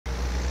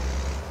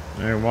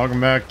Hey, welcome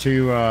back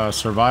to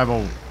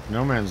Survival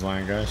No Man's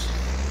Land, guys.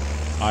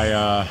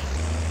 I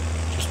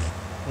just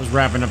was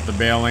wrapping up the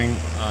baling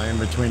in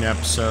between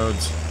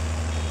episodes.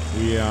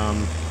 We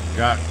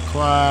got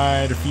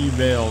quite a few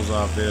bales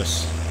off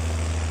this.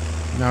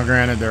 Now,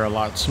 granted, they're a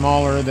lot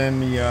smaller than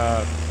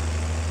the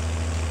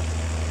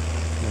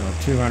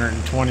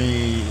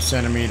 220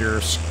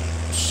 centimeters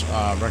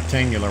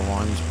rectangular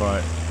ones,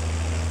 but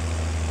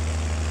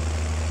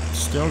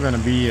still going to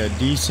be a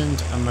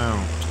decent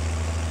amount.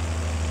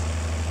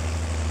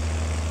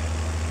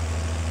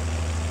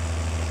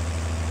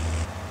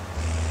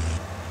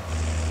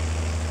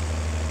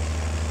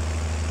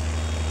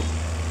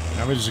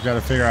 Now we just got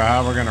to figure out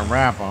how we're going to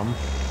wrap them.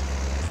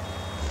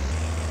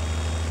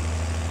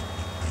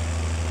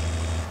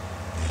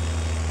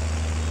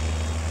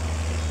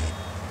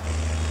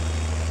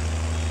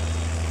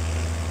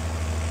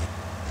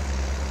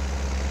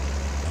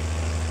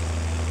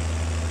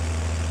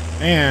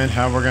 And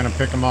how we're going to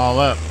pick them all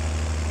up.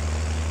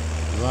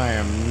 'Cause I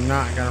am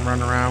not going to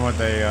run around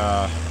with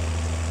a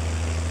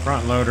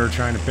front loader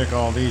trying to pick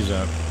all these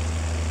up.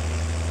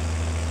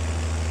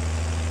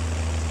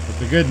 But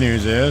the good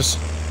news is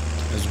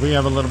we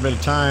have a little bit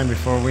of time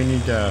before we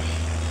need to...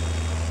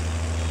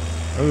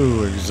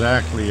 Oh,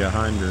 exactly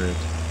 100%.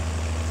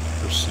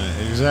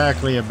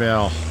 Exactly a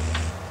bale.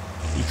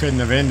 You couldn't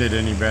have ended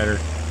any better.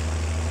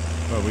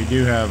 But we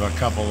do have a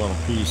couple little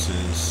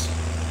pieces.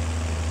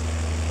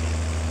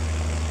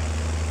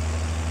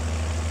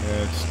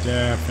 It's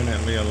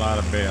definitely a lot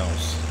of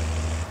bales.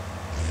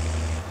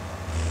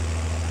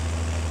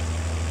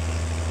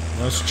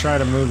 Let's try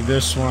to move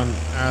this one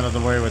out of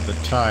the way with the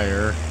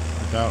tire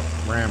without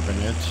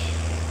ramping it.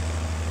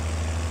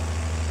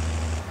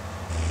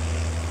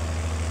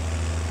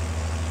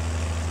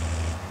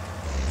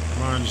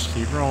 Come on, just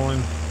keep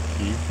rolling.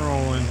 Keep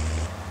rolling.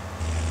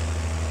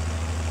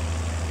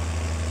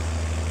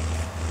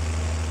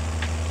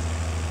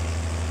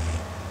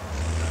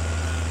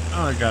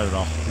 Oh, I got it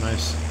all.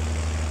 Nice.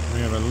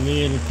 We have a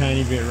little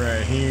tiny bit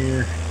right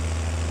here.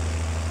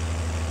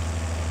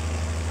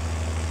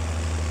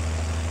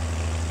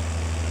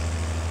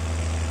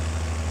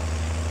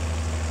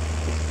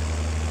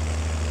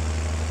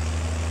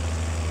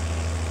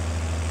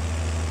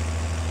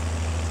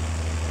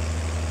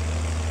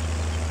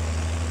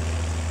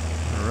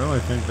 I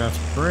think that's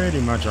pretty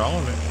much all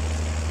of it.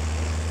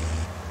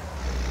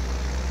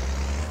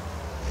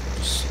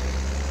 Just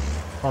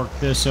park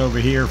this over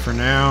here for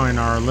now in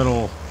our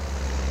little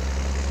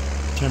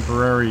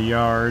temporary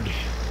yard.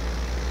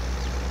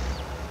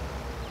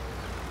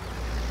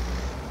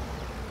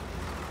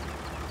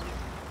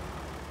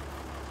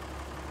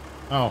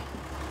 Oh,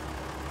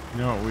 you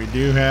know what we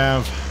do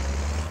have?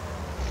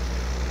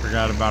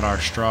 Forgot about our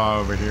straw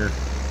over here.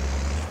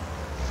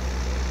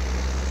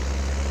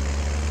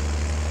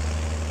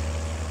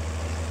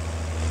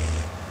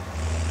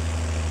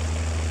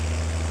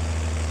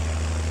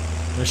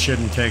 This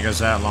shouldn't take us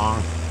that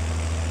long.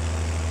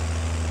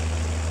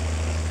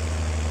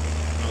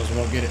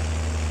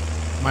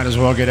 Might as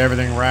well get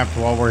everything wrapped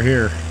while we're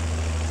here.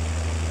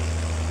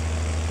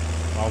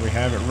 While we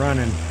have it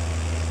running.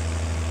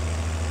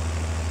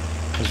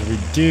 Because we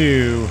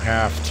do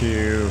have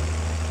to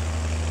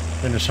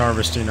finish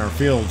harvesting our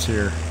fields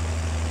here.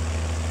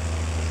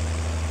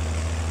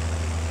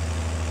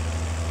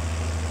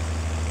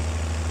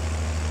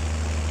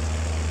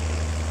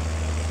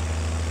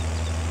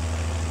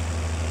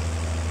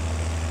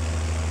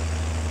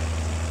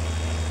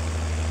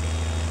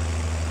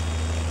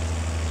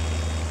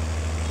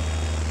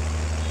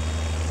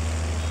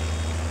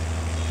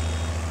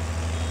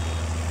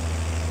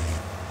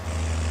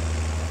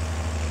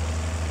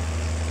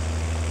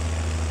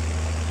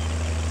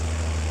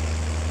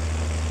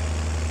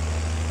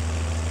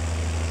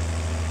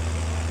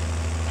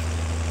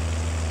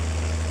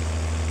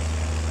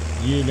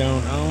 You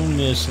don't own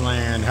this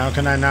land. How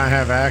can I not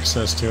have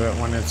access to it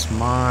when it's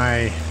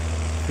my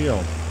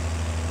field?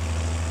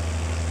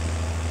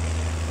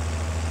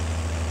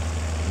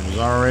 It was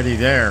already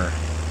there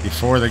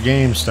before the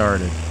game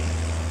started.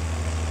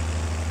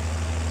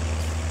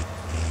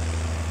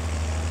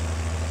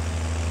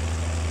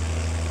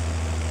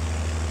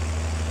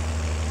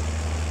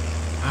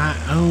 I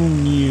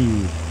own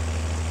you.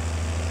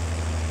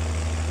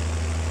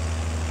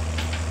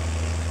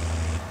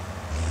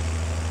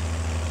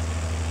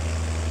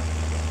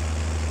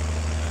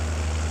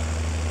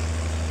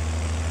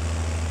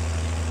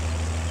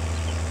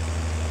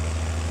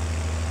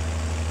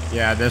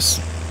 Yeah,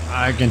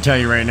 I can tell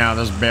you right now,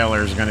 this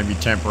baler is going to be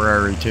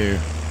temporary too.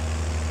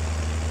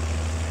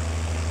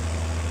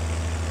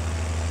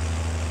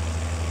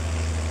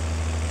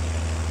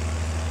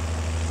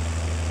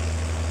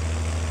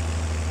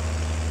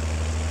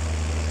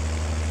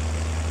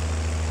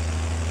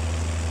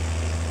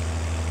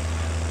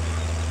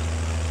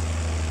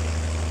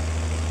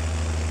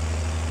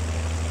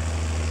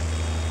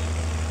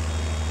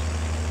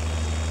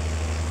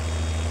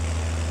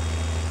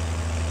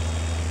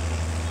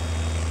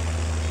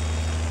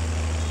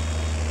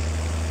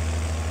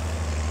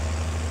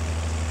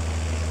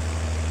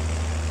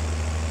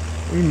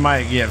 We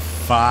might get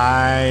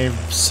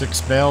 5,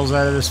 6 bales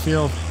out of this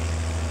field.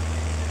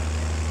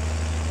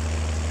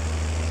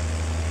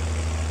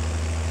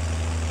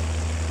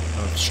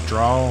 Of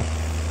straw.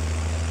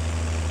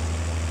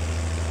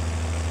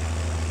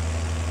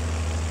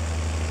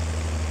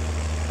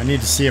 I need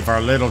to see if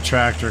our little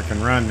tractor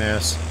can run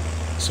this.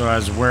 So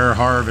as we're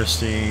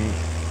harvesting,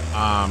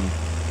 I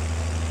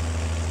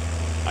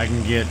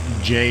can get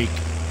Jake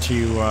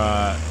to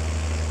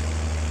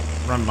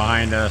run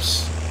behind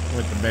us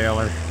with the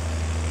baler.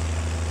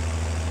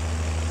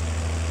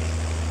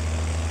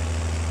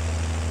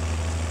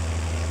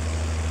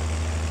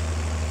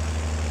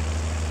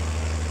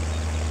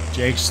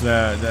 Jake's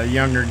the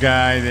younger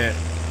guy that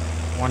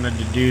wanted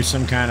to do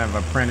some kind of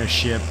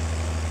apprenticeship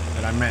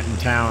that I met in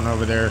town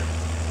over there.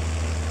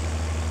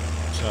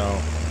 So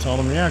I told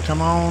him, yeah,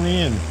 come on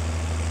in.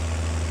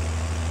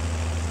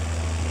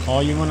 I'll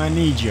call you when I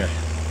need you.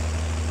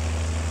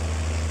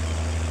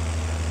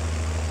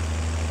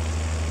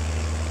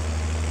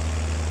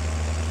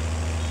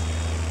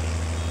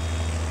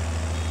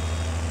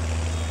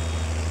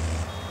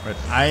 But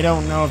I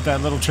don't know if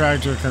that little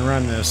tractor can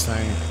run this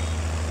thing.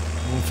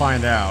 We'll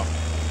find out.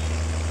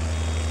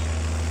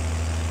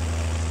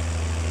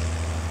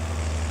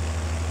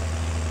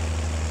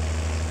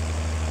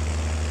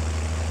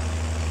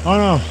 Oh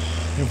no,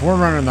 if we're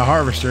running the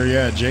harvester,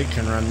 yeah, Jake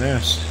can run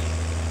this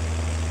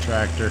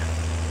tractor.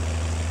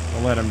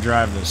 We'll let him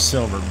drive the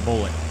silver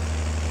bullet.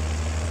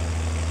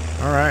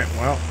 Alright,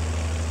 well,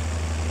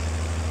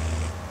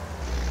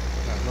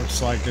 that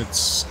looks like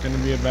it's gonna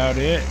be about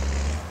it.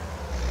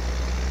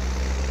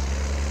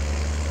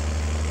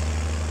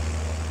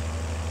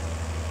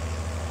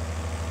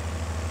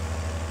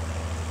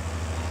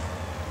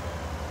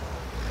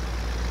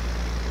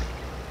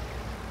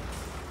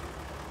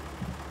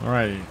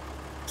 Alright,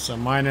 so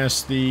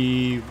minus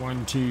the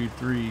 1, 2,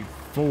 3,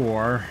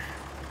 4.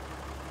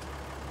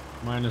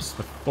 Minus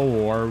the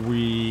 4,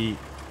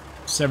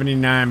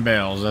 79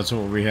 bales. That's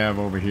what we have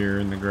over here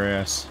in the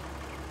grass.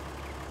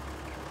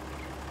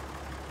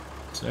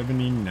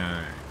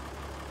 79.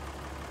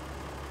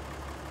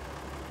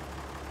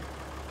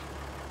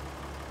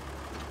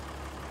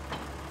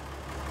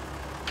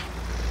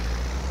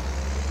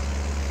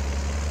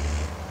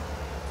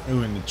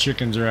 Ooh, and the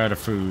chickens are out of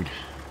food.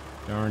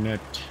 Darn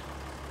it.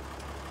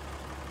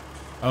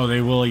 Oh,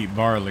 they will eat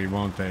barley,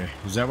 won't they?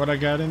 Is that what I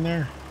got in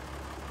there?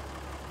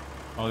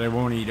 Oh, they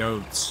won't eat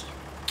oats.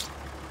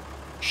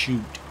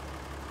 Shoot.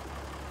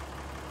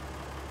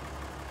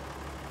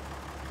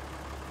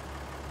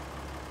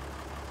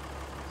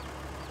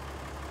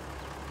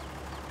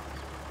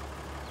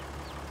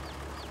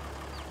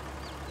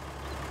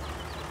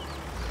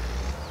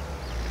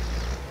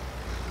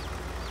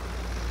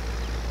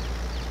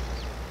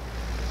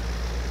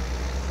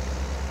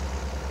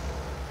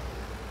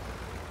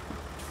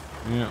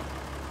 Yeah.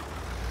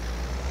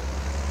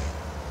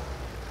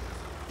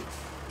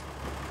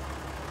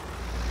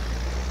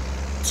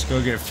 Let's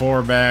go get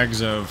 4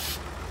 bags of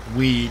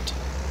wheat.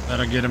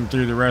 That'll get them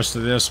through the rest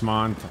of this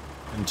month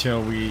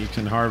until we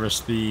can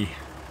harvest the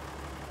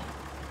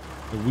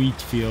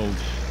wheat field.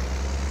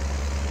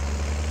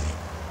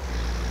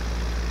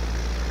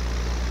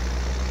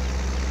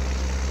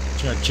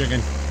 Check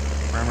chicken.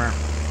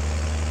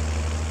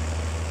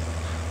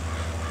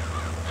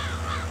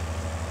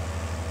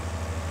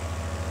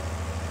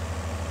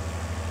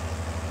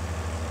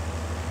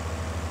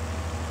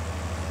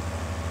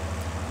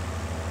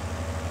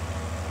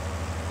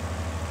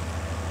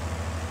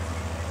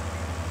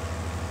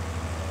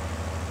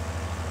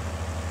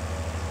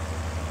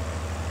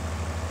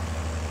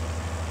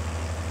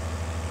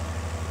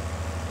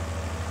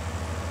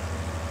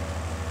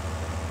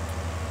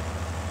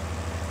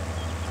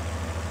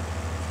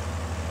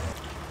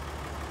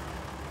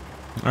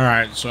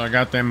 Alright, so I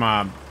got them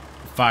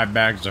 5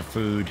 bags of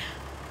food.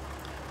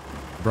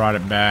 Brought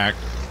it back.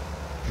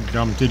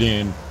 Dumped it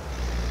in.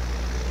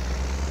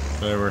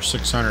 So there were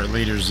 600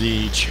 liters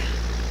each.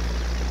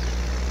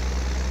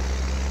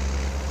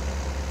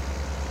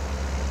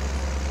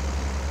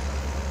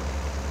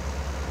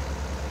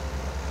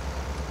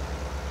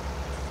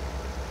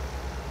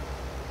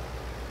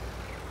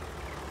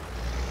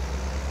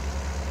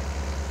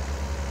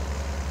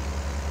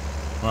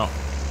 Well,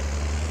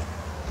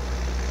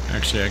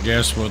 actually, I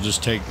guess we'll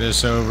just take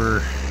this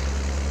over,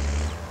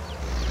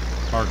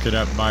 park it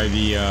up by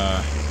the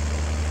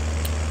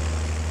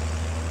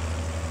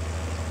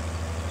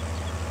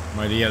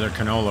other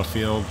canola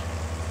field.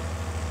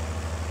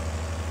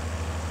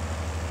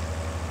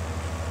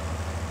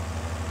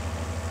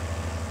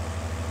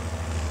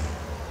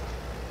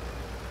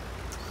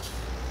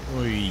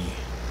 Oy,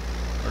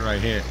 what did I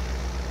hit?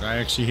 Did I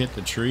actually hit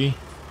the tree?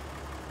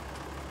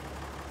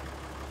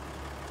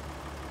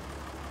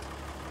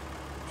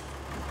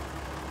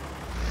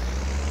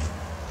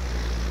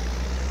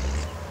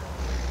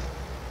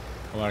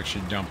 We'll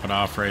actually dump it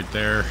off right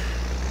there.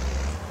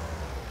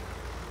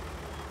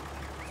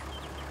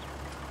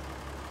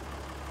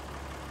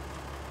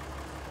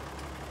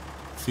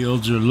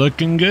 Fields are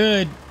looking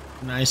good.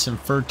 Nice and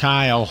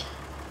fertile.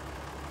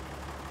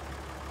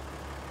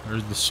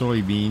 There's the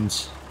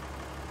soybeans.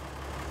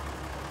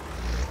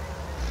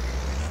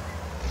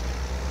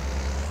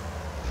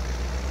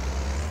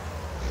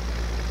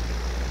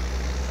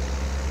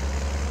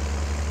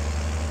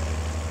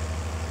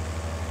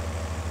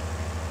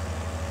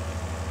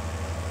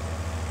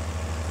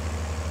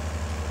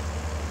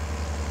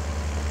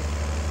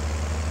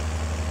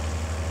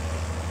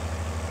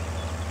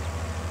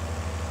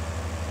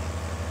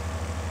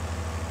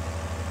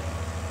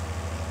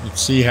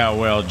 Let's see how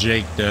well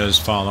Jake does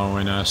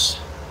following us.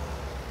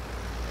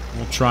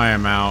 We'll try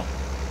him out.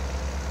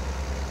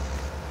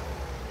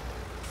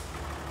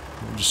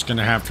 We're just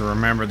gonna have to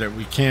remember that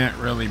we can't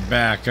really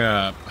back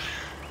up.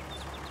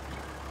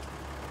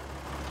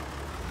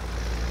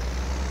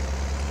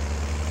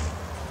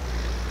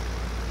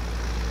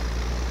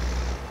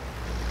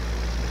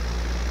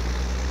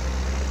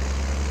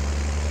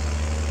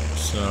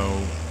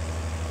 So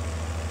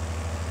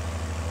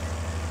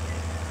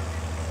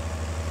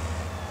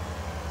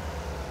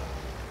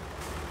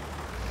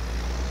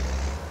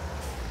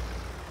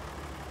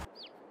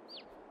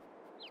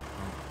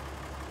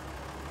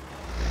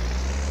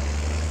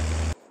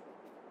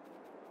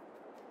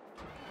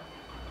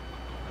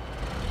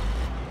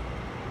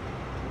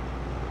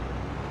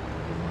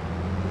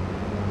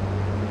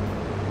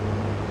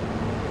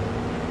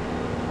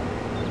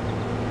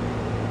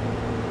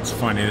it's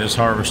funny, this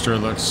harvester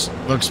looks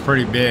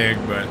pretty big,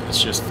 but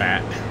it's just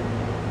fat.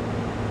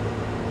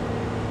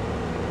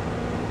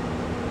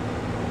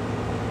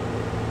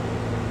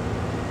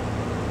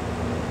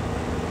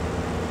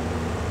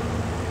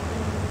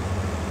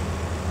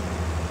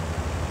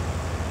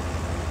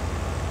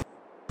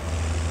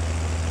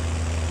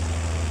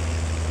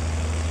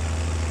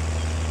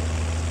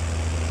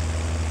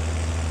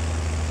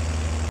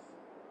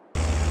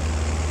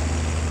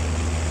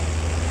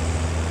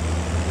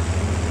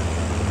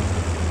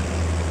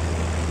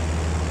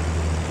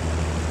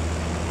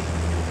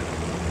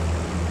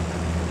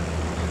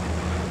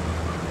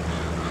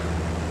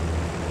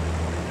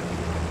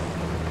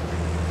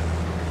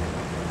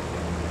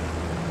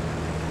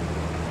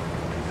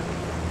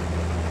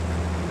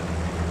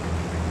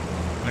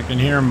 I can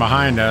hear him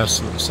behind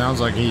us. It sounds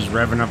like he's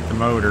revving up the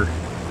motor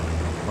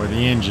or the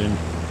engine.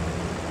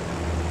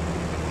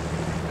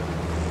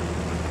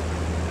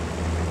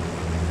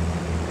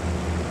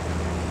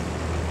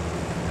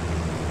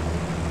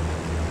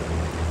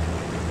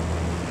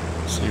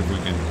 See if we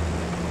can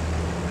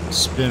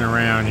spin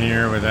around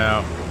here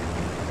without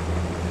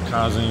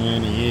causing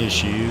any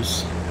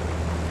issues.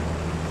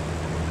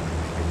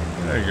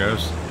 There he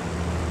goes.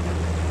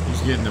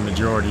 He's getting the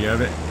majority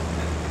of it.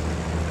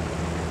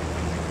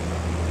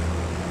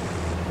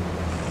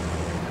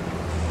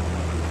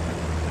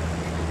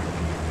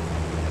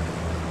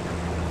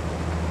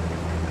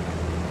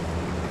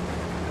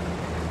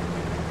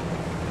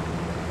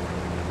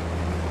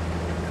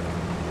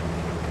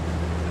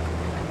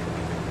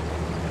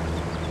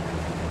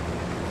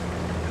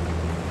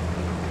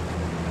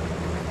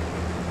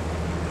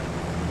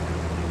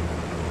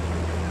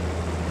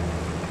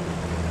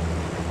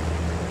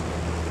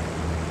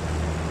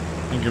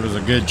 I think it was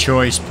a good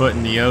choice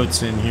putting the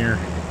oats in here.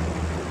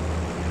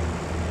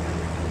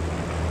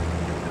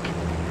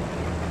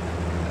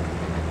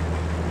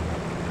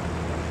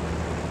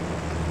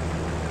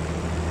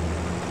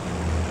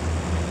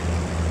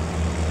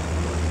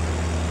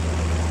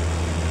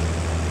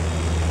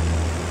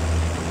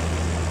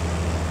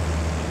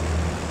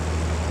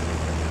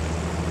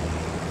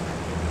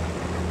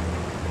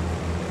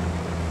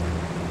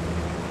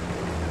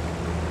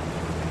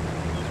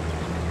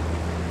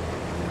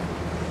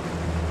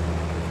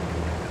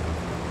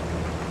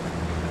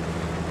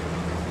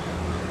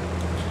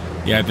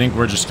 Yeah, I think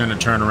we're just going to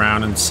turn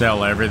around and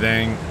sell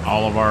everything,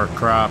 all of our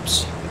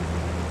crops.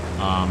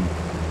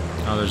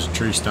 Oh, there's a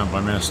tree stump I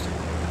missed.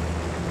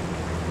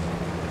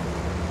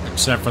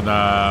 Except for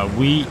the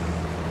wheat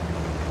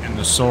and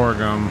the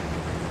sorghum,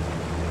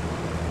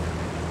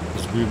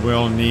 because we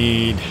will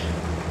need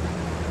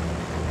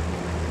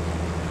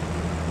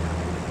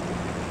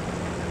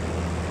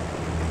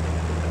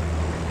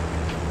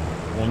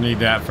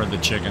that for the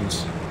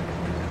chickens.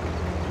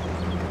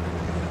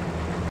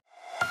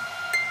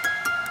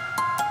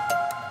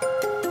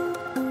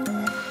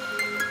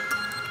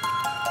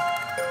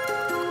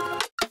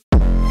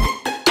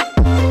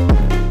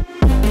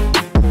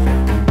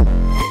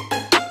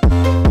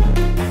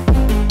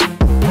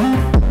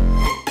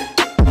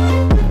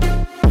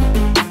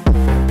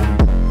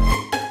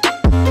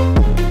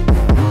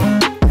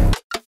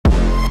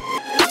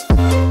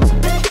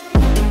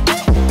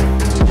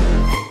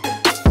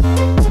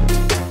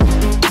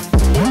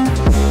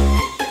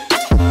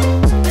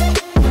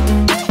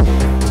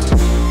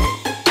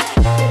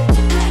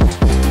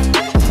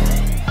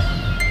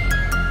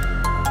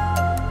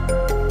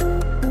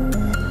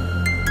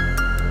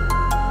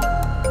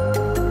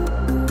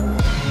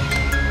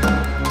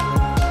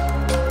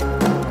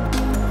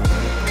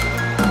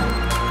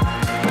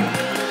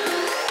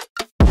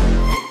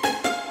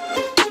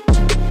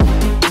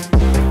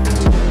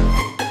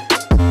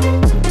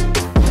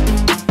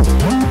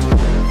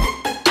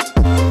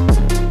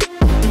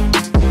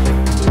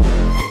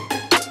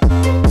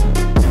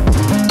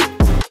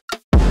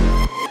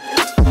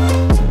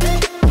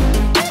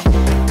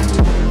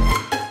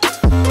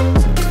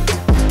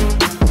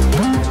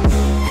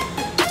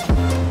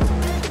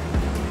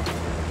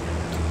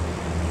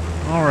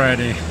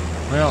 Alrighty.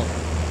 Well,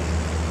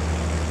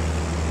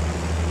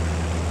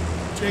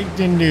 Jake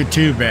didn't do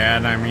too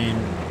bad. I mean,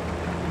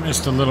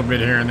 missed a little bit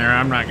here and there.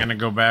 I'm not going to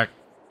go back.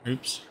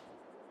 Oops.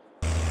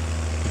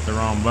 Hit the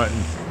wrong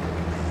button.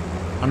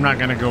 I'm not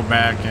going to go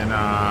back and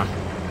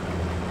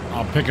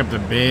I'll pick up the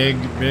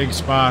big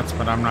spots,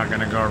 but I'm not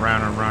going to go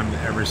around and run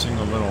every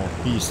single little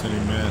piece that he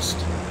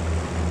missed.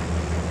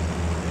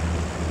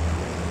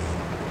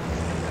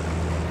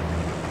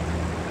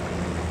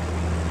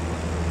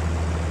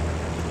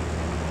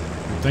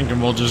 I'm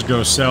thinking we'll just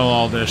go sell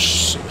all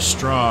this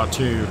straw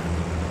too.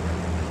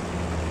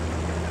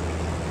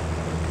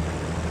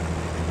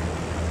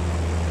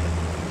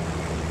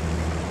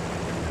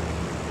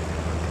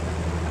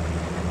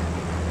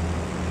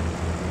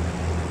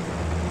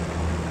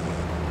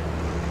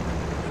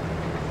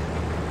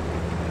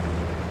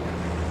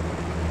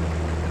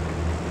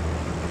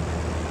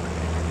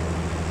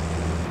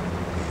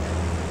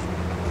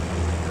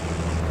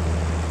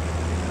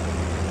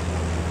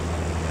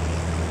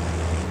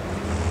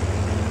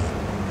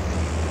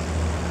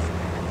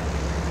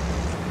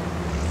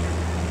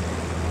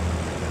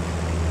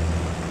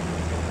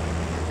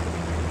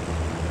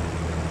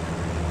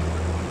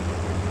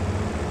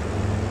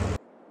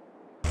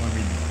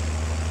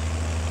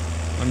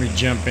 Let me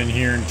jump in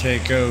here and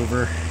take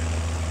over.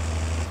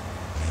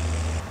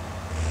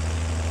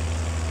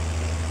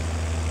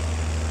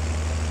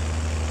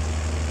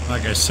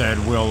 Like I said,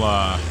 we'll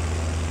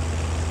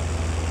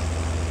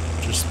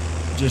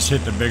just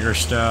hit the bigger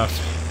stuff.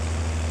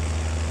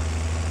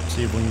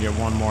 See if we can get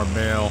one more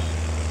bale.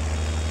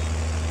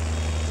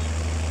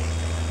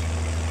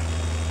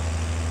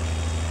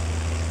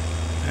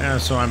 Yeah,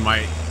 so I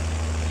might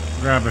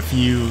grab a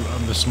few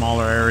of the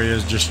smaller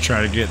areas, just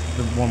try to get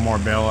one more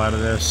bale out of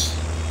this.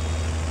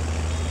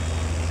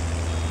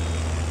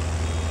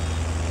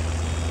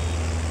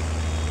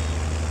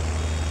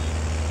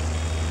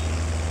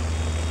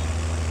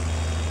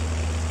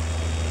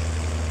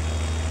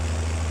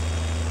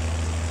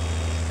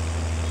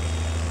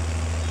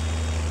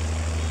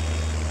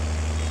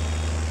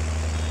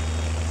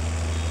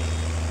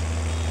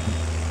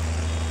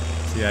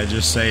 See, I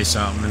just say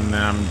something and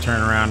then I'm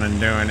turning around and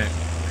doing it.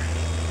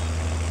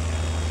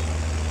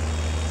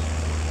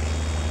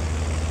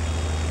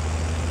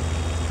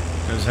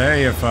 Because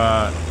hey, if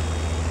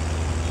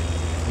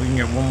we can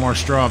get one more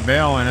straw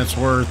bale and it's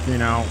worth, you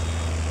know,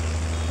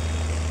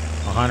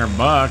 $100,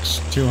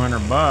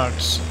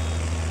 $200,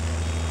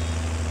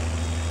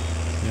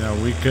 you know,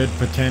 we could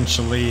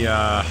potentially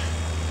there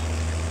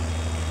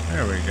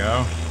we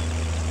go.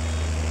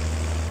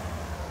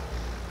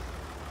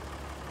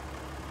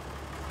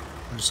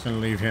 I'm just gonna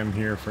leave him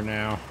here for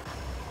now.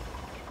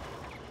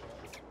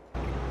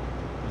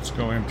 Let's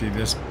go empty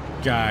this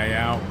guy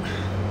out.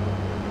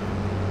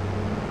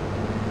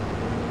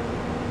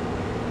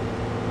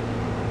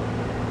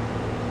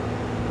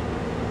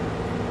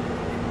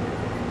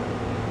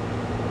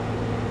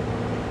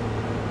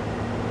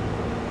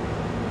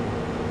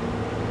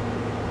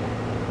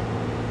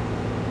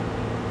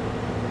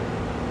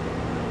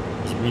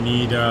 We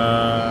need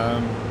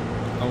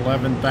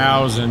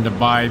 11,000 to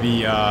buy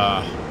the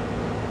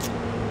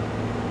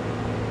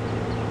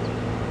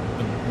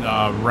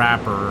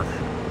wrapper,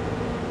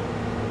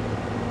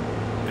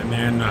 and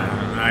then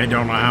I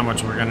don't know how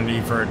much we're gonna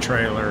need for a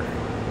trailer. Is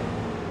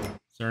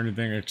there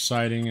anything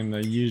exciting in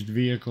the used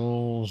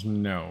vehicles?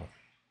 No.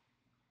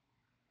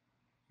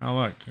 Oh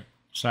look,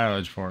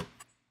 silage fork.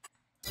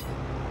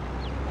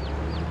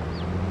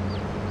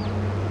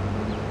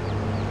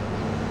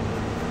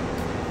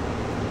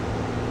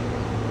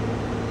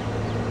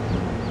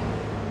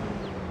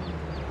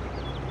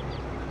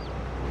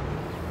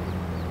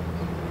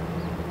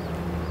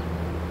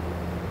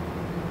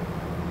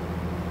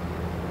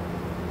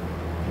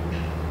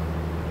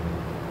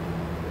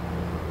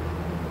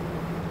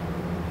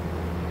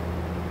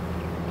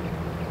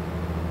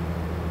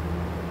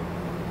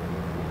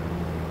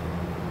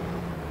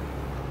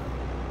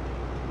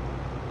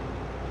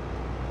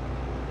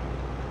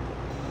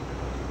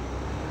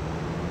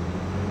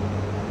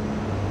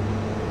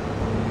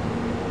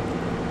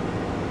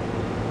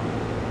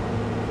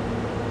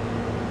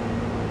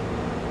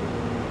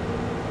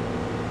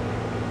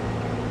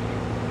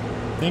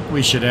 I think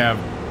we should have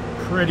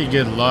pretty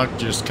good luck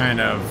just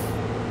kind of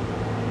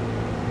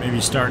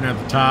maybe starting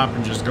at the top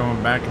and just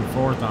going back and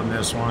forth on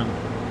this one.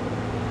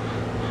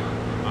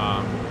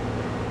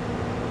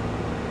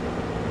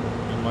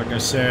 And like I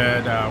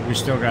said, we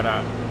still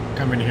gotta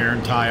come in here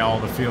and tie all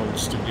the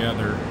fields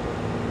together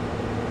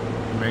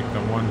to make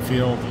the one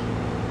field.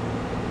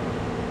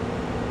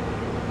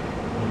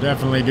 We'll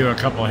definitely do a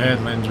couple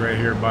headlands right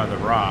here by the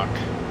rock.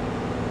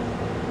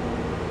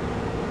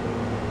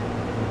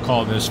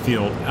 Call this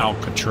field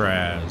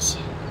Alcatraz.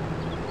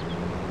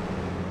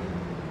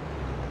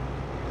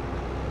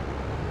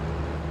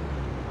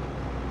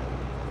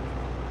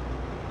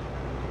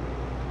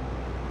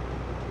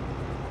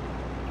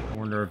 I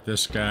wonder if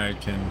this guy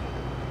can.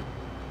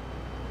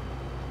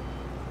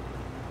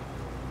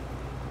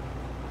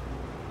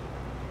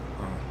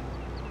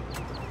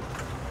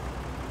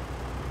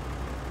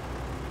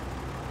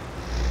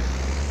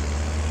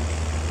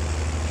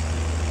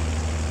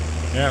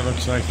 Yeah, it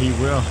looks like he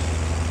will.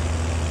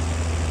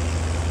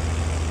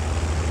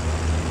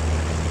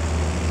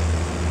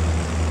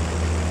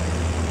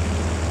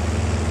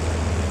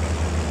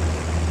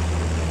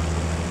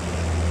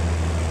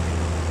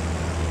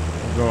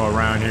 We'll go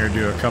around here,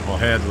 do a couple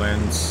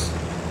headlands.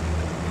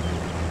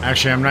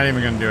 Actually, I'm not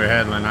even going to do a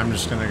headland. I'm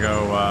just going to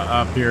go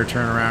up here,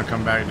 turn around,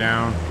 come back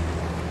down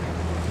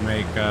to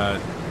make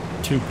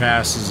 2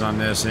 passes on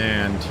this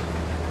end.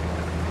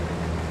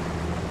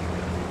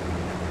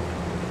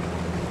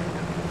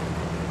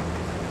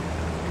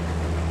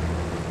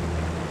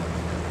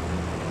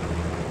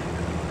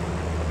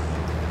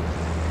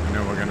 I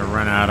know we're going to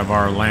run out of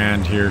our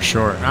land here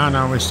short. Oh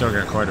no, we still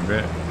got quite a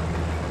bit.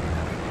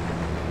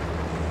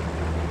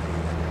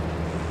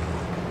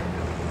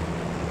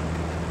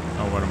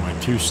 What am I,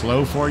 too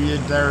slow for you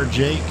there,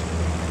 Jake?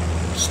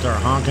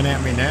 Start honking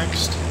at me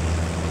next?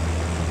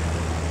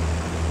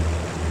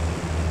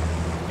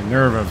 The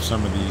nerve of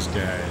some of these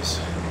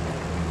guys.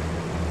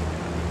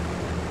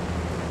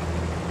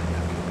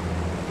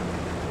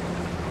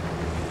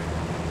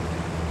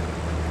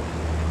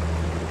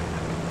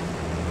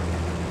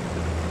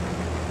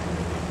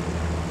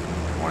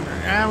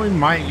 We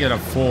might get a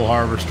full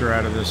harvester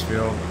out of this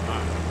field.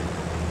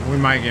 We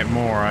might get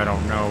more, I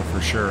don't know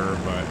for sure,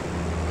 but...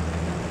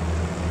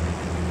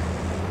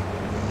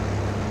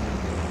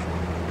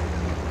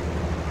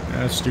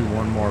 let's do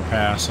one more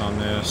pass on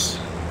this.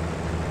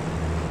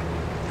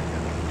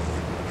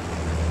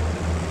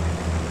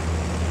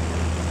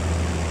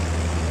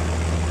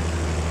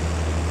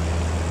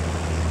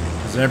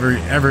 Because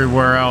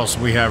everywhere else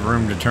we have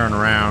room to turn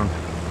around.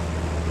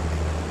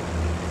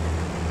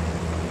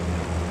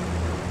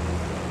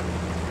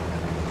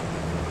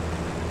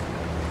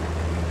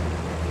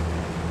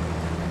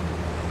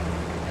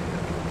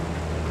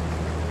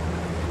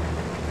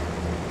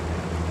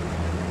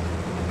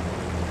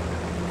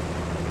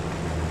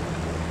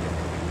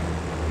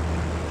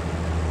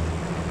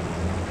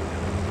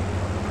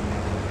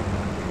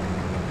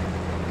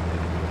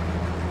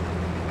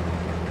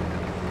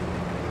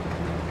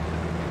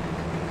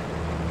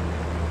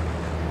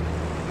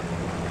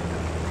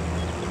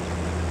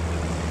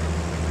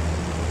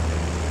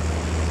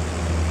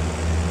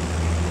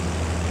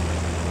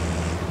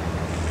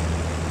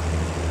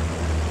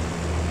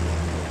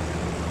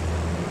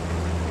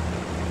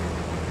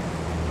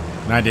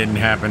 And I didn't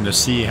happen to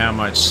see how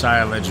much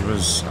silage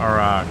was, or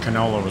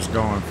canola was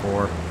going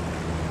for.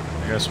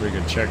 I guess we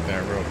could check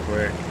that real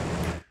quick.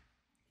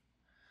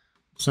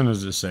 As soon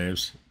as it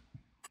saves.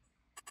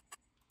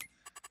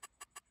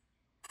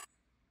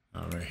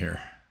 Oh, right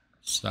here.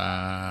 It's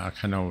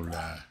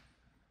canola.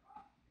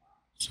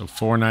 So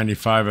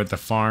 $4.95 at the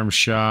farm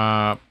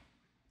shop.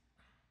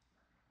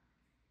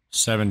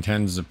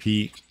 7.10's the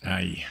peak.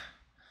 Aye.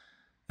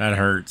 That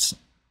hurts.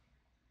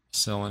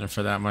 Selling it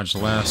for that much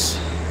less.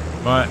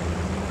 But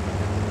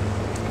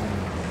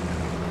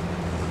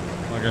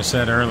like I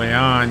said early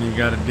on, you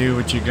got to do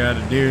what you got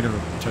to do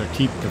to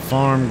keep the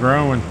farm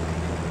growing.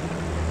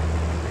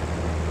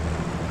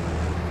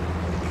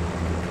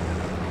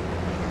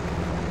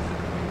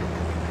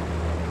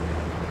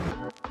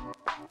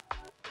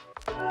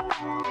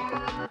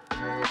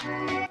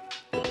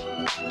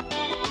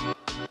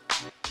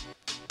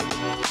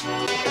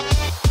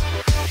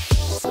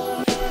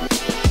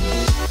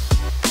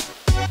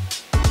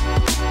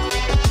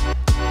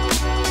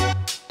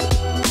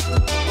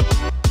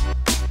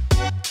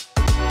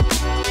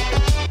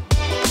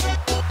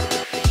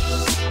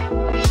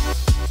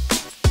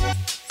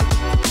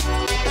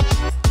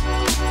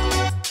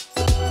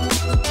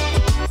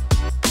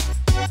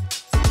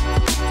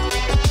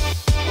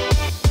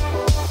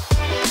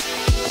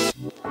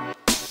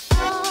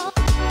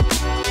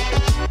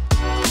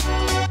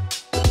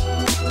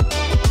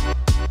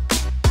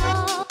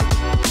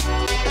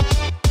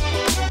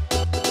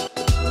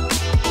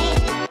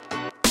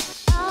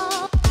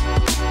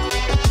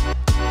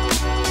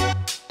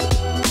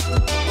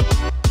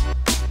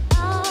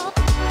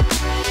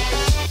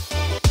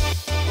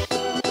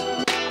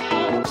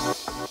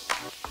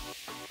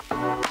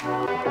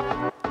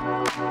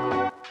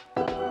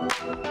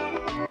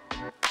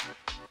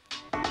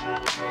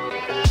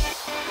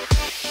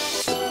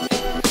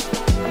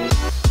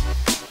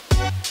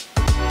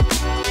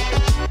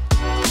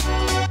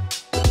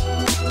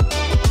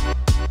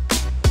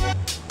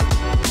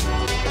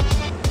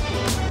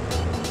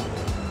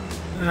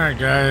 Alright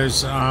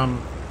guys,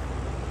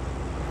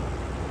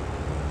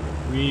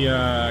 we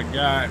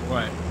got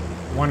what,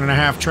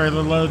 1.5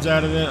 trailer loads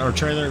out of it, or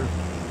trailer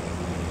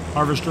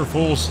harvester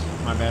fulls,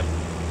 my bad.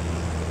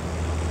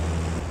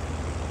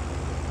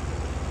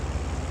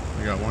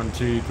 We got 1,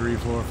 2, 3,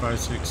 4, 5,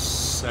 6,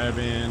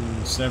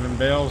 7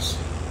 bales.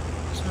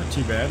 It's not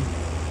too bad.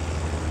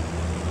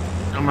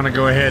 I'm gonna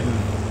go ahead and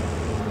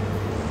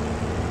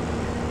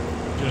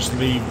just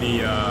leave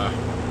the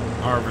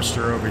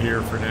harvester over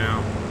here for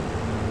now.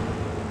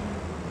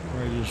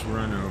 Just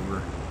run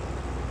over.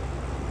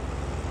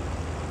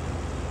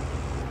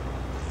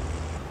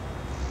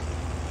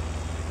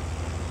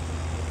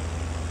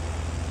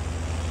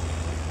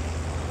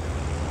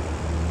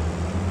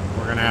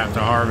 gonna have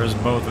to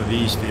harvest both of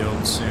these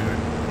fields soon.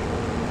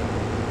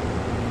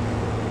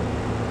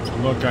 So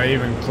look, I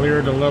even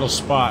cleared a little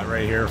spot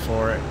right here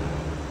for it,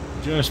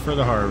 just for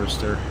the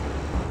harvester.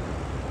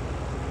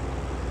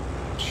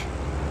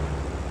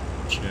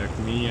 Check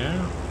me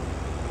out.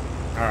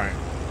 All right,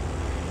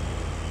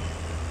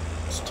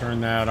 let's turn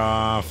that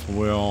off.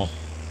 We'll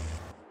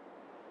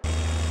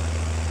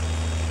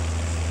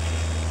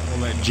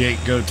let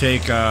Jake go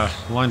take a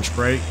lunch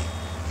break.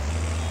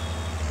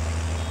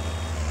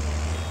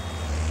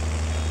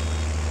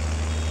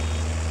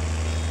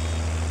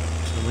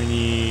 So we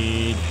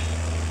need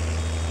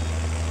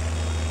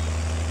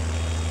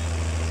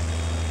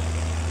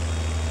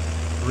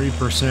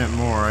 3%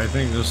 more. I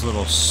think this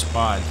little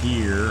spot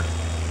here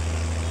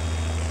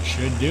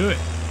should do it.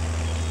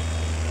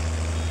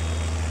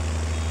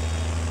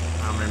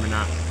 Oh, maybe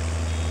not.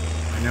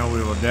 I know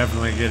we will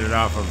definitely get it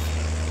off of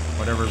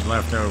whatever's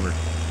left over.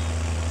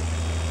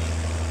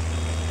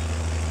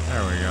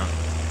 There we go.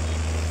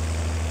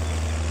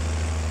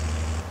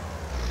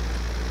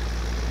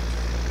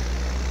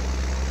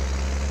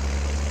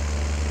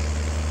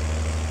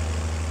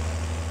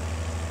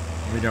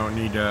 We don't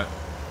need to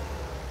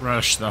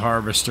rush the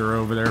harvester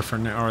over there for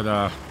now, or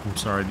the, I'm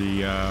sorry,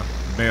 the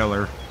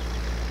baler.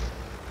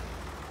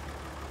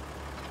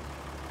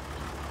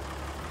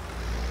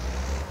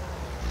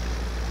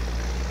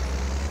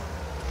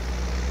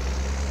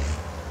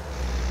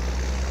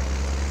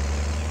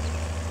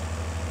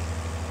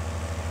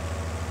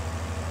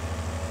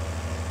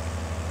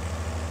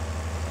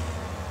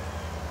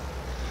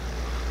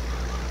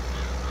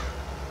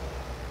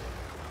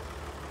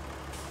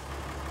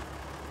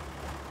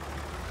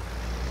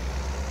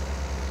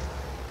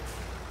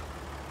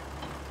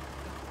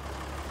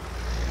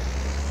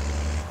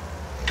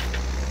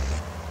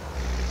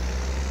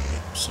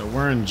 So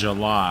we're in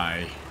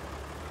July.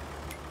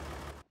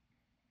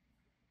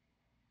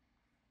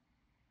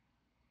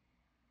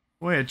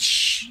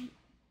 Which,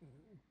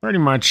 pretty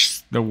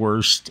much the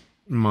worst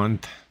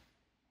month.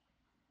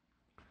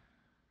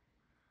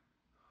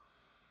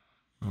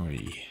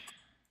 Oy.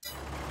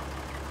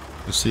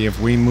 Let's see if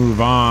we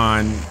move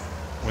on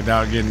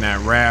without getting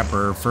that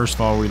wrapper. First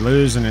of all, we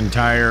lose an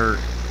entire,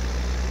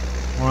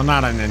 well,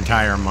 not an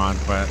entire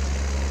month, but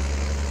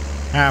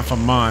half a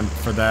month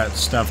for that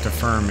stuff to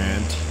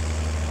ferment.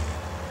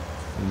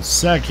 And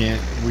second,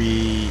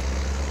 we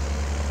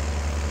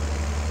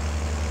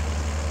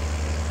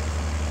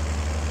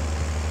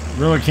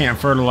really can't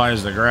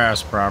fertilize the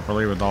grass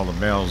properly with all the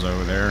bales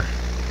over there.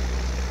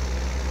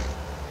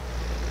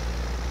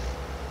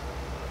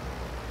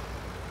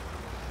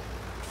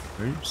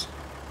 Oops.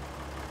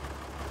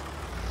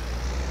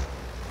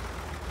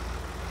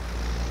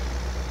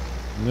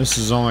 And this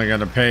is only going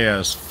to pay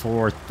us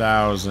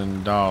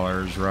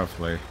 $4,000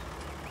 roughly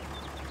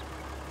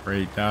for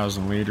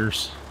 8,000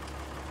 liters.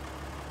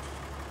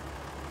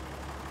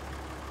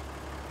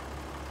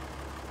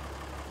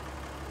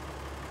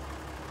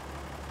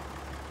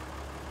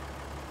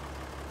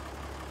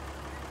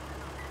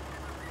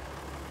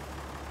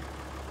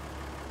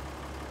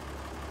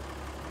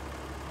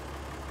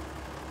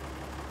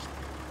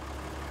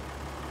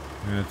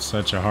 It's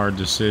such a hard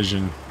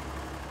decision.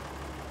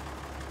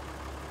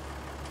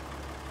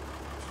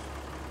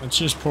 Let's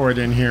just pour it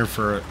in here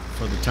for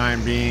the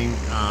time being.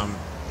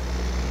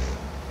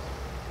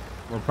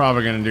 We're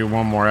probably going to do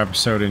one more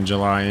episode in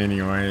July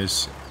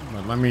anyways.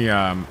 But let me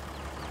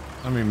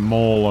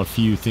mull a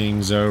few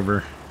things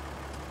over.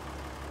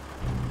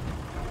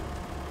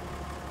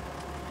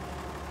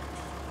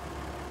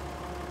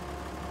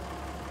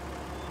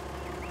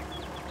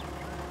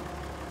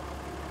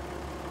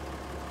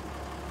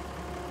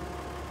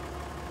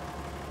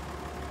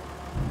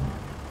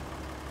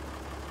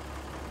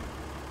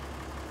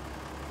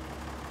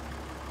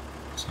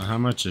 So how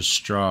much is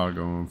straw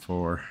going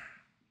for?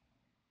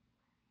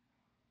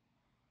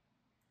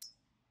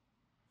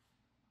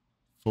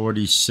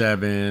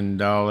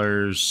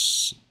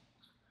 $47.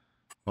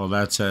 Well,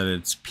 that's at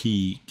its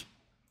peak.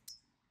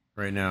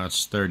 Right now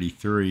it's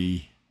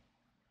 33.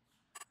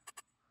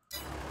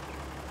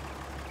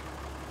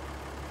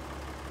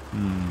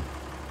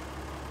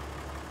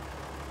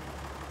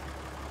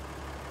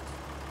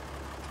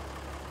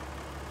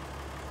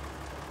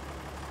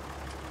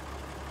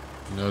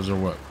 Those are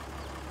what?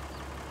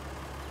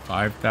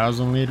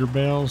 5,000 liter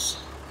bales?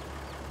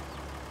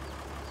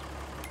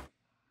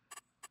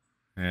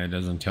 Yeah, it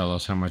doesn't tell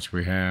us how much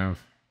we have.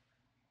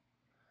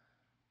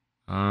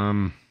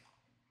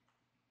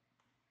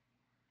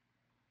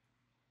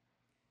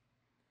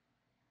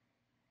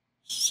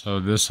 So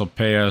this will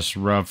pay us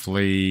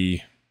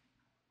roughly,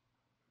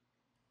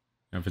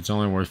 if it's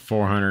only worth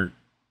 400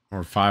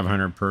 or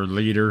 500 per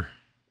liter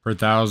per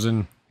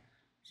thousand,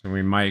 so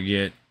we might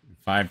get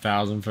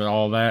 5,000 for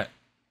all that.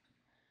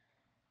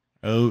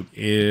 Oat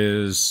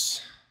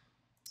is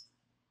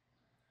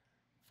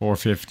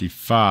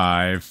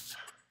 $4.55,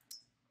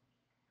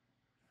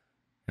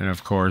 and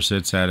of course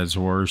it's at its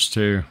worst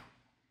too.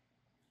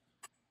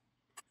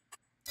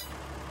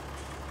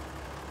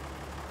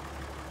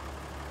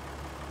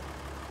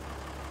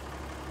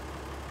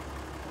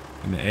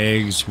 And the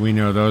eggs, we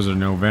know those are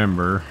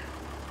November.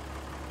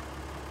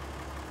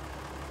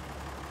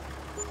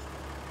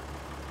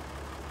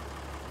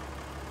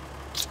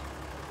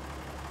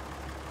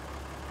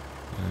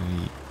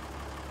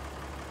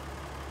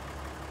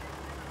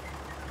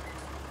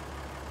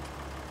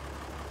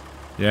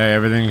 Yeah,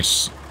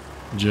 everything's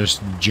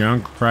just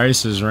junk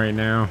prices right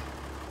now.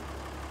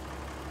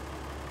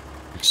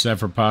 Except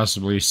for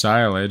possibly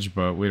silage,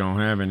 but we don't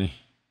have any.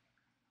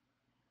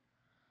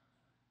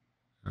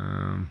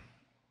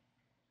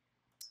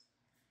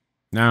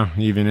 No,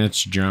 even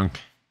it's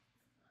junk.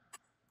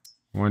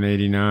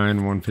 189,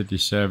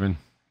 157.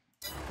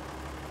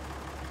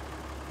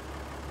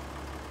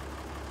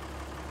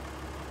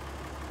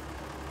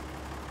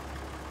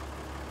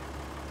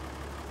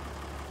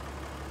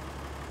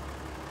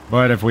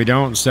 But if we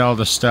don't sell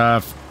the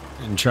stuff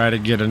and try to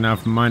get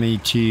enough money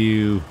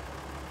to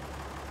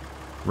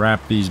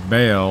wrap these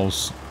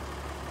bales,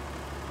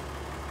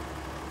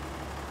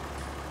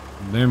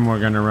 then we're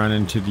going to run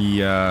into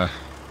the,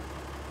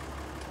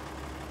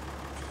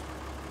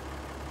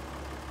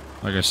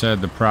 like I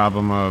said, the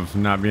problem of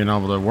not being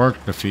able to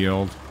work the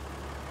field.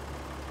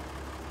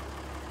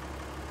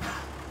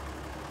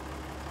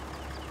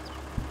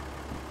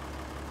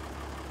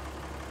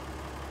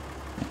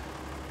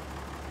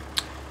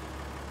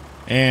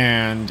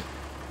 And,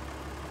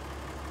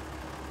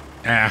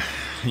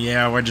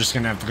 yeah, we're just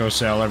going to have to go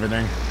sell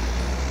everything.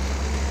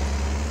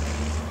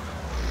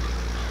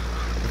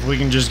 If we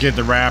can just get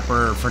the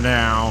wrapper for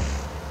now,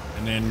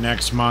 and then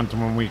next month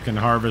when we can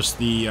harvest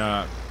the,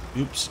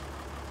 the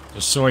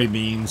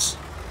soybeans,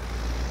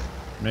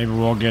 maybe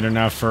we'll get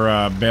enough for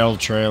a bale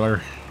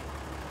trailer.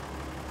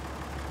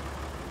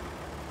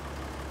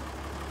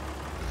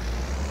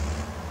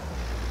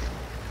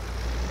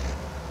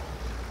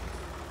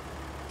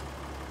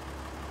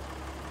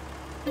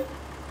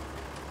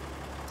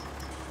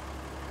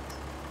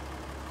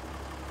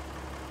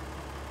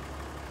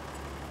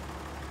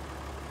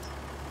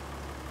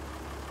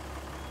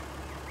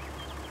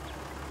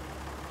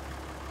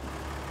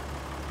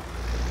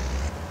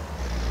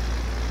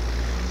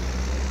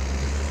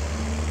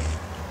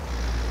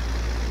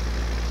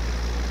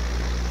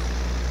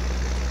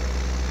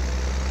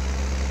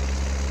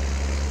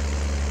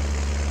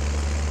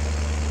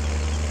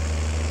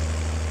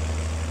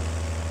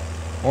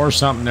 Or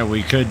something that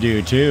we could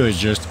do too is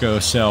just go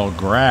sell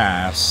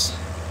grass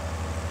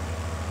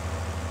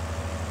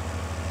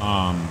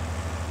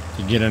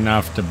to get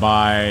enough to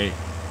buy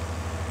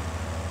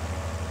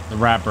the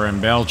wrapper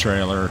and bale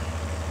trailer.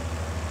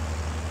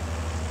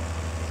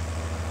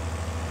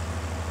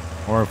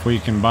 Or if we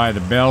can buy the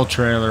bale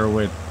trailer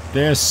with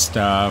this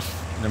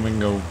stuff, then we can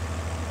go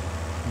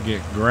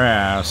get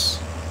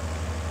grass.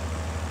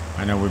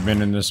 I know we've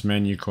been in this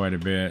menu quite a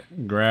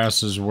bit.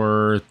 Grass is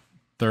worth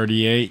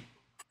 38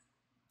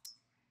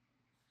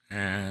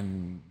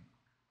 and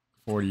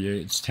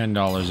 48. It's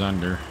 $10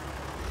 under.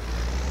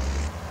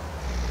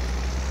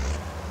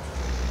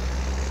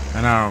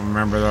 And I don't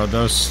remember though,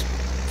 those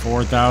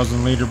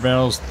 4,000 liter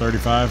bales,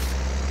 35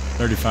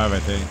 I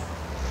think.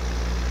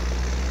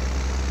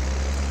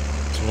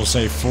 So we'll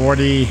say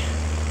 40.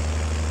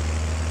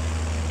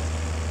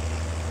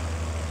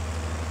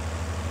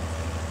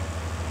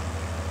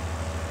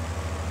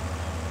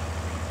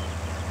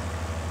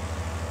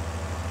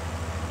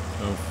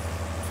 So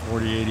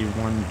 40, 80,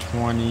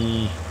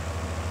 120,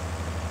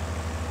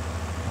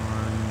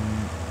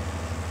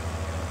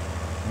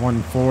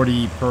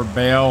 140 per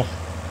bale.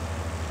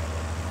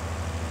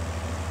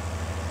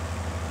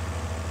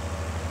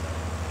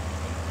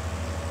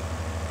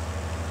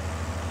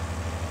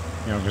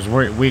 You know, because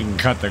we can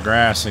cut the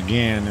grass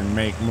again and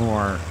make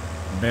more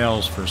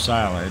bales for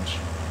silage.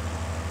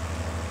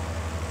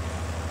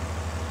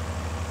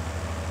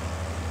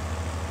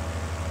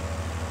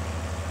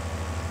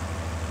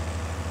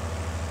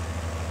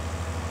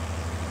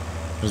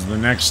 Because the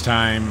next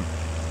time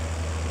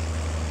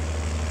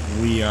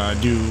we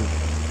do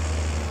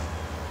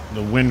the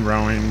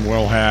windrowing,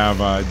 we'll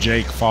have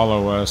Jake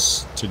follow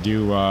us to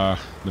do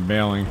the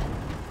baling.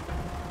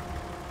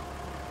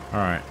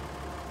 Alright.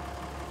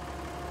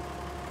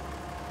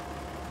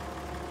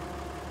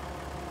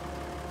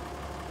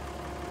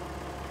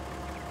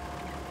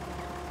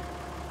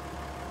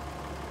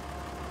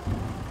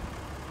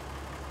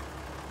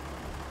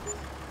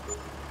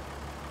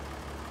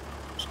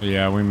 So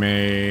yeah, we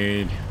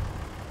made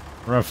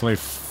roughly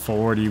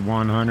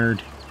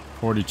 4,100,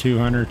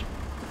 4,200.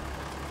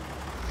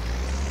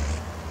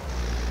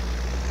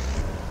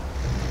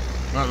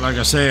 But like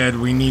I said,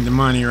 we need the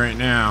money right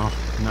now,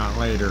 not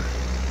later.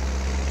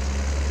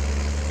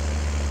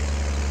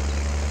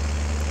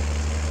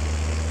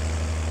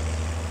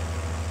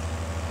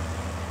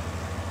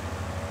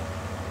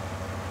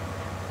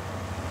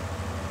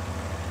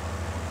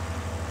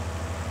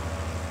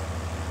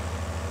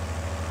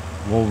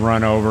 We'll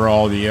run over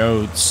all the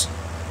oats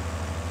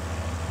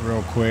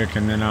real quick,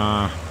 and then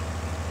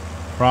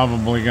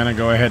probably gonna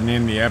go ahead and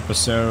end the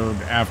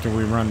episode after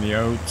we run the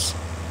oats,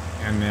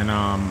 and then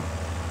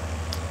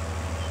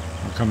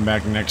we'll come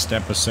back next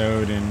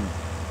episode and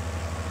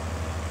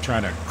try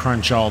to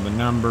crunch all the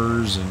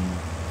numbers and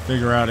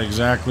figure out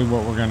exactly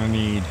what we're going to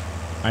need.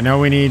 I know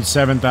we need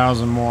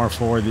 7,000 more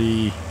for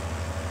the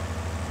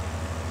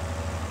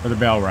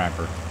bell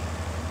wrapper.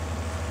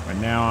 But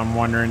now I'm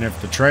wondering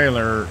if the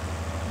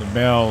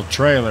bell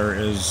trailer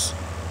is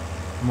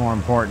more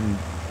important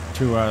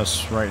to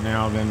us right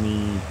now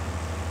than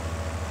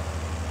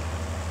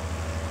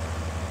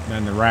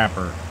the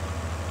wrapper.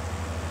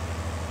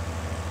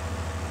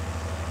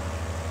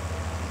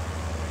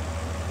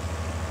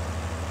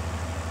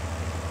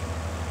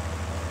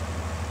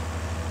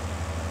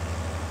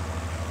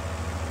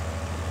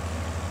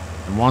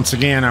 And once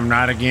again, I'm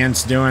not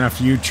against doing a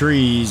few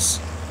trees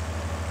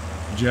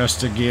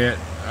just to get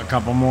a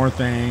couple more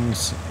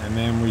things, and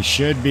then we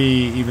should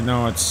be, even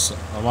though it's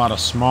a lot of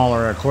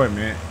smaller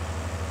equipment,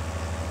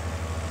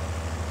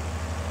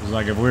 it's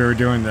like if we were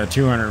doing the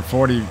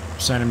 240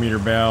 centimeter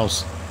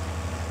bales,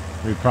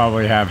 we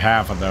probably have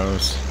half of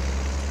those.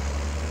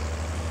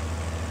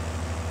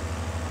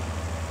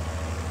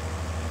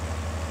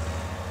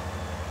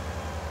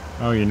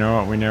 Oh, you know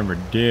what we never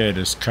did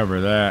is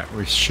cover that.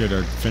 We should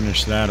have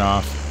finished that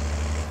off.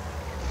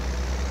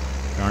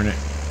 Darn it.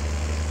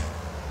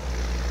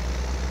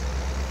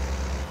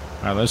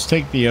 Alright, let's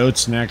take the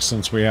oats next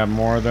since we have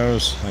more of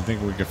those. I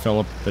think we could fill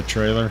up the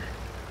trailer.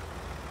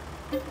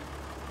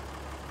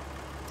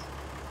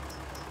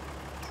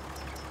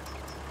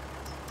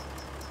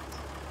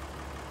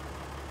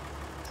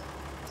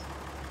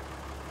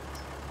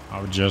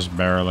 Oh, just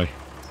barely.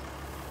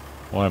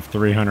 We'll have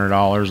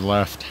 $300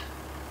 left.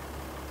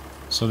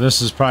 So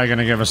this is probably going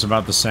to give us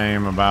about the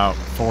same, about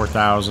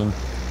 4,000.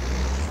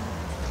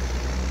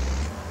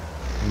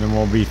 And then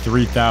we'll be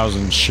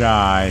 3,000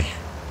 shy.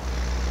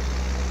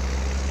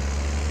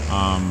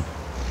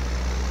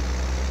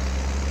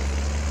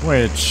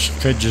 Which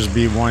could just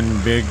be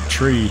one big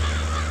tree.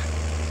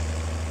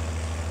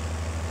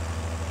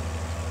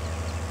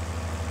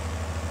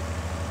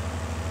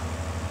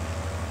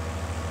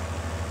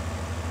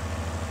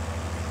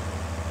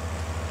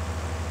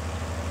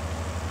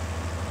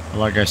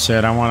 Like I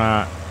said,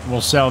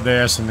 we'll sell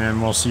this and then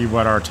we'll see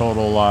what our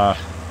total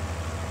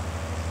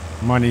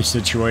money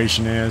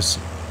situation is.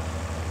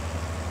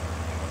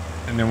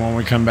 And then when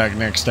we come back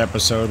next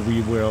episode,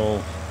 we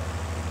will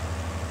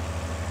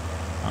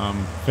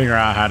figure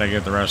out how to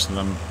get the rest of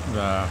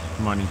the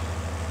money.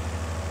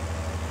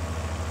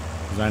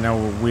 Because I know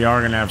we are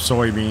going to have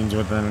soybeans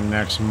within the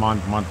next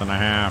month, month and a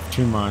half,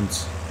 2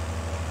 months.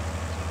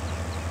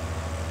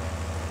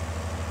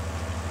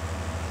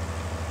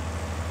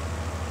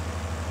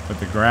 But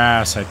the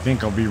grass, I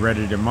think, will be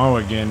ready to mow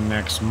again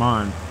next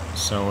month.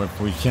 So if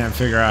we can't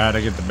figure out how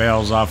to get the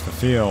bales off the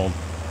field,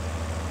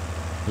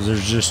 because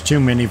there's just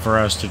too many for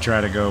us to try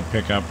to go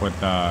pick up with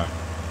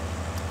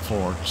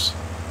forks.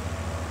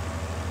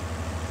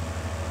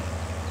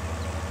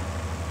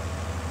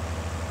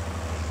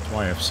 That's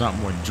why if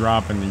something would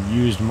drop in the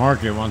used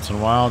market once in a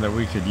while that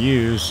we could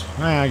use,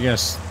 I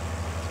guess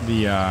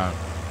the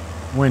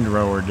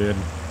windrower did.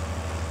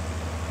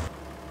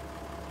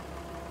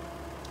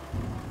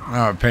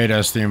 Oh, it paid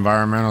us the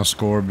environmental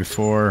score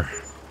before.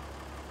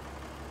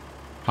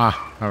 Huh,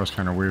 that was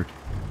kind of weird.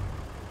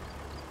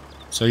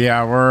 So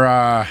yeah,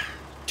 we're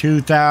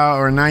 $2,000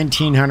 or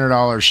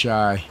 $1,900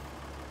 shy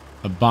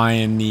of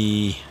buying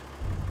the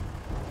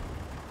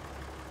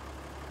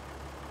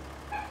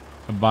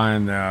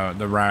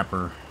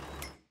wrapper.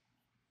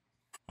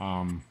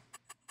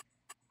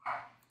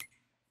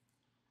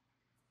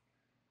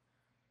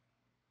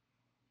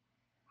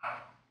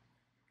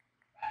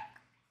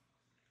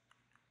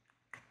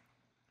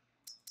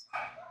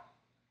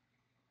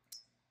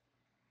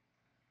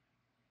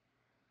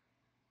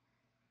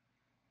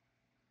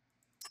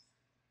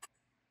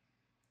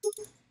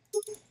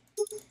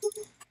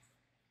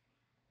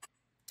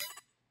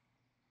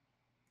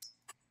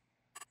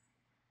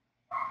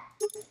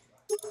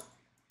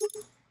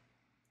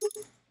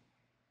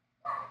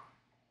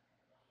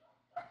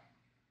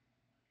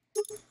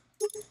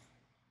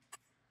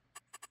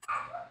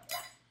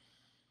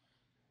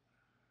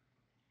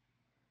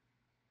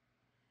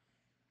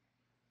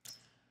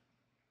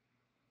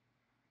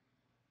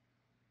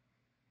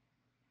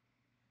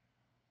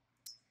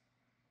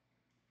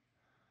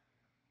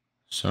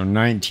 So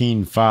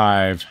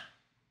 19.5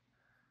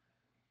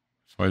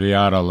 for the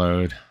auto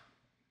load.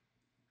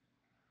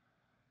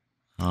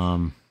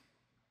 Does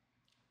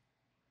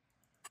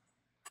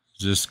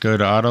this go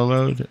to auto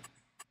load?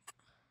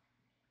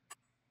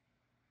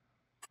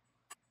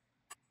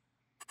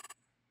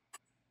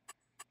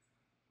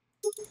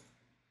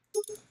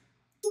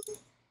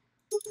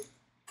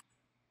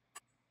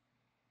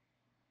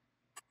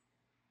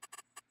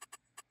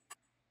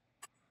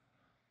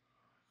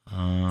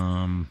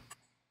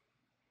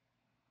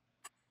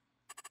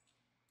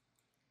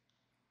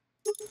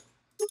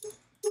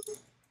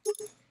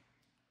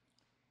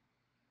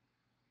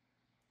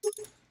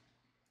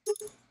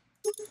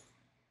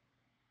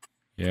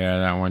 Yeah,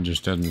 that one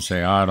just doesn't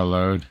say auto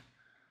load.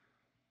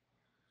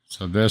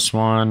 So this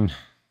one.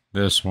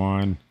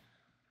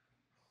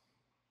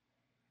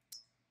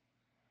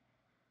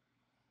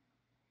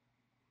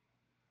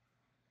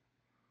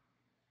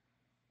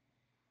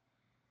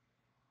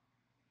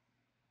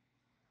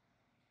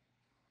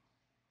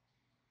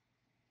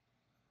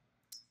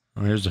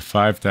 Oh, here's the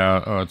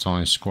 5,000. Oh, it's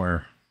only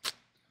square.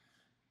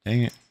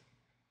 Dang it.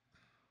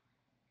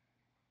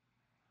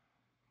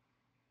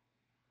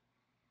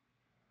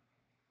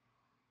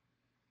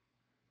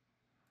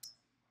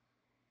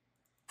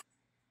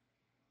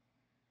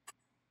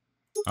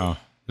 Oh,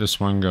 this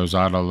one goes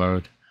auto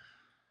load.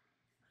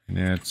 And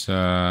it's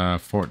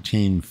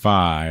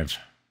 14.5.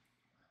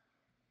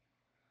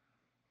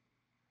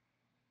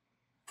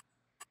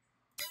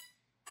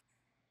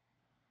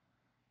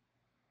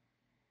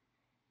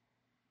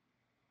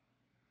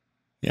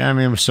 Yeah, I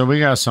mean, so we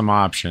got some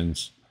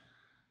options.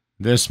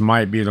 This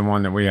might be the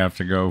one that we have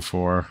to go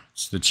for.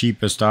 It's the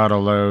cheapest auto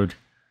load.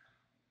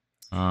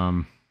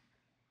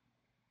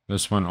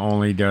 This one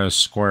only does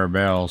square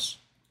bales,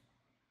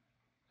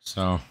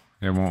 so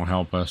it won't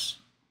help us.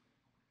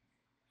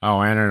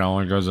 Oh, and it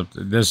only goes up.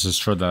 This is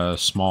for the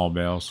small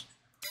bales.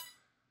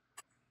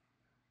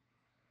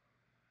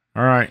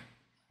 All right,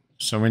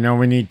 so we know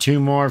we need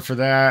 2 more for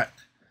that.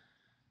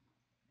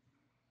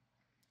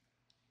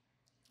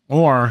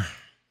 Or,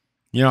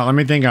 you know, let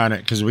me think on it,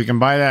 because we can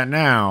buy that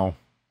now.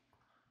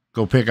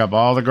 Go pick up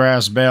all the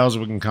grass bales.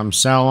 We can come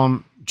sell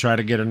them. Try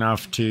to get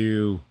enough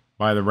to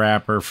buy the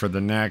wrapper for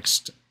the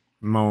next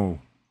mow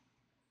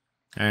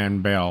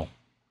and bale.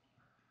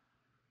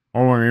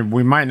 Or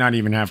we might not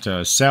even have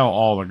to sell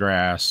all the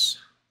grass.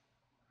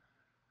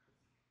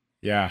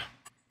 Yeah.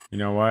 You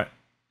know what?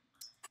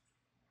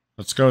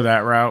 Let's go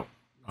that route.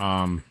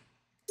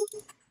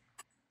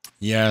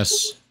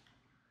 Yes.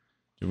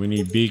 Do we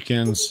need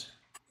beacons?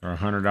 Or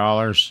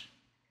 $100?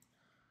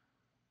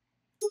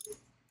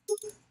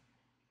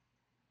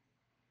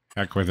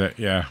 Heck with it.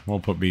 Yeah, we'll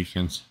put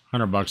beacons.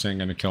 $100 ain't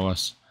gonna kill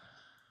us.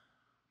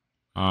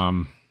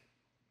 All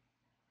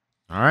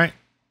right.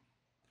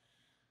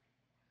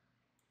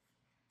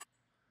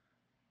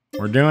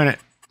 We're doing it.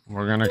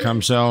 We're gonna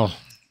come sell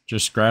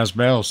just grass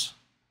bales.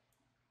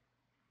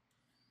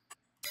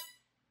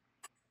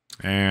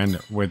 And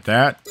with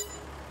that,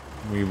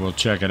 we will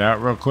check it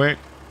out real quick.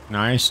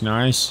 Nice,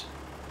 nice.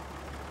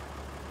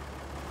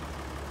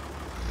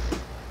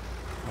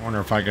 I wonder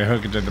if I could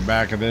hook it to the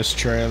back of this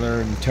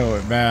trailer and tow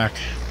it back.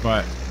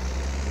 But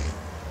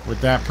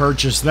with that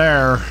purchase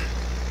there,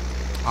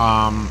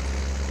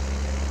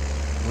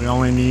 we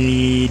only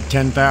need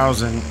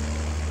 10,000.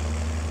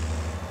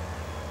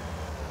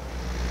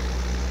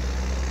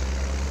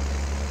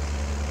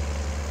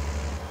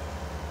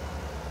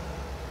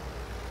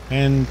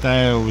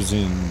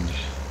 $10,000.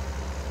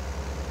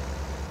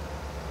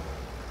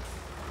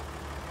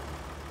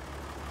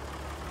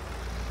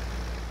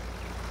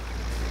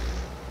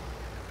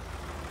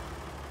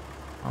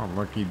 Oh,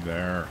 looky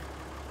there.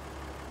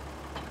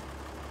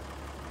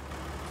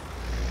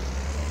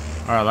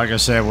 Alright, like I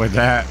said, with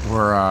that,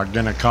 we're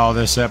gonna call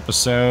this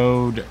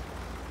episode.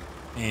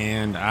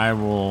 And I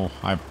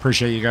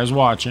appreciate you guys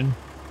watching.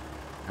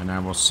 And I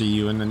will see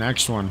you in the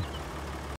next one.